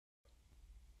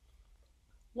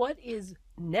What is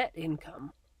net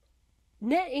income?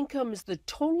 Net income is the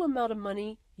total amount of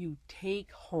money you take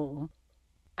home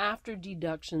after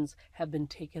deductions have been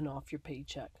taken off your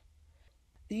paycheck.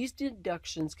 These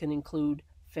deductions can include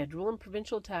federal and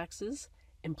provincial taxes,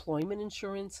 employment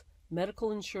insurance,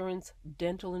 medical insurance,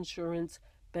 dental insurance,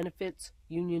 benefits,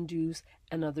 union dues,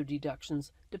 and other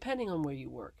deductions, depending on where you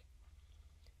work.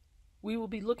 We will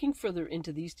be looking further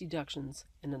into these deductions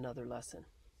in another lesson.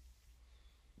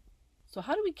 So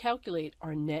how do we calculate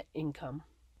our net income?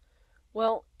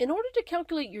 Well, in order to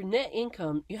calculate your net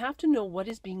income, you have to know what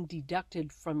is being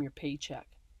deducted from your paycheck.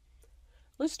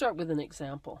 Let's start with an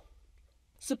example.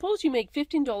 Suppose you make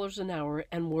 $15 an hour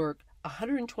and work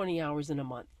 120 hours in a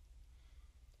month.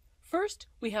 First,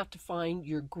 we have to find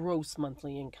your gross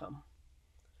monthly income.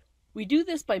 We do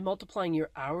this by multiplying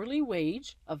your hourly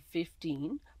wage of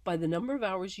 15 by the number of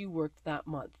hours you worked that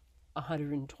month,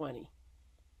 120.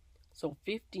 So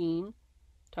 15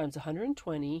 times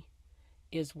 120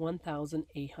 is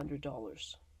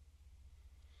 $1,800.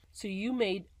 So you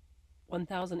made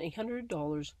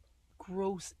 $1,800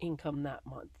 gross income that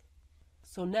month.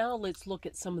 So now let's look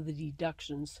at some of the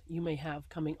deductions you may have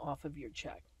coming off of your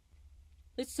check.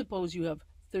 Let's suppose you have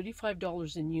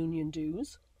 $35 in union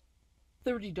dues,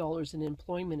 $30 in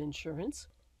employment insurance,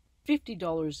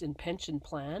 $50 in pension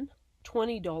plan,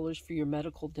 $20 for your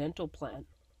medical dental plan.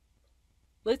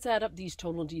 Let's add up these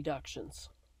total deductions.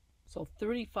 So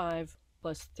 35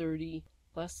 plus 30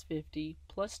 plus 50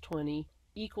 plus 20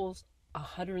 equals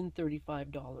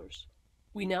 $135.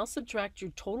 We now subtract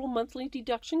your total monthly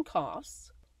deduction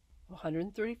costs,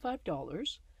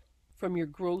 $135, from your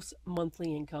gross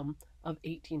monthly income of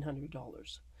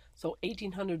 $1,800. So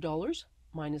 $1,800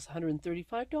 minus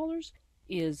 $135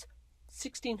 is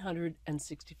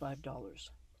 $1,665.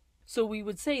 So we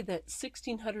would say that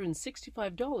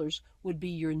 $1,665 would be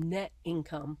your net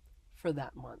income for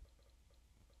that month.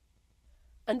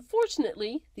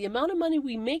 Unfortunately, the amount of money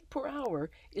we make per hour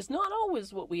is not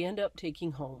always what we end up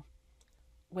taking home.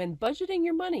 When budgeting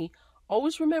your money,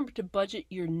 always remember to budget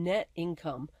your net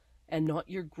income and not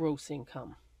your gross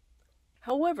income.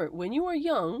 However, when you are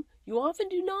young, you often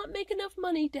do not make enough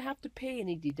money to have to pay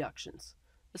any deductions,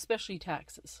 especially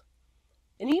taxes.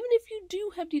 And even if you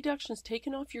do have deductions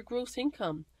taken off your gross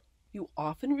income, you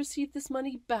often receive this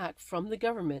money back from the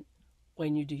government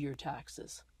when you do your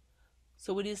taxes.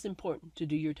 So it is important to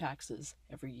do your taxes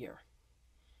every year.